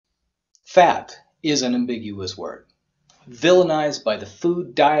Fat is an ambiguous word, villainized by the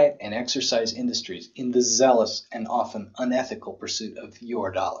food, diet, and exercise industries in the zealous and often unethical pursuit of your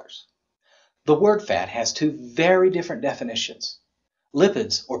dollars. The word fat has two very different definitions.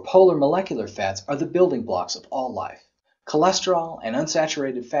 Lipids, or polar molecular fats, are the building blocks of all life. Cholesterol and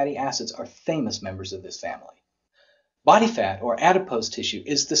unsaturated fatty acids are famous members of this family. Body fat, or adipose tissue,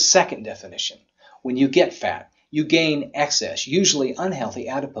 is the second definition. When you get fat, you gain excess, usually unhealthy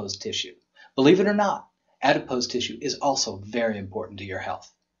adipose tissue. Believe it or not, adipose tissue is also very important to your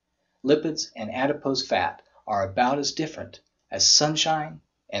health. Lipids and adipose fat are about as different as sunshine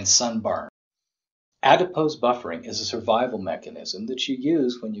and sunburn. Adipose buffering is a survival mechanism that you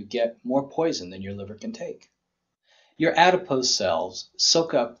use when you get more poison than your liver can take. Your adipose cells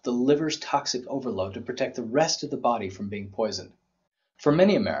soak up the liver's toxic overload to protect the rest of the body from being poisoned. For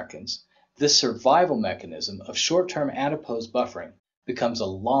many Americans, this survival mechanism of short-term adipose buffering becomes a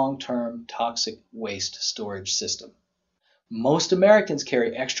long-term toxic waste storage system. Most Americans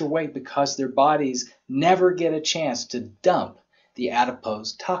carry extra weight because their bodies never get a chance to dump the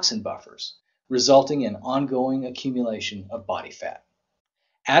adipose toxin buffers, resulting in ongoing accumulation of body fat.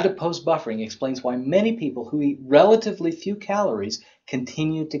 Adipose buffering explains why many people who eat relatively few calories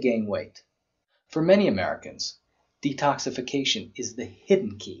continue to gain weight. For many Americans, detoxification is the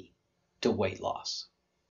hidden key to weight loss.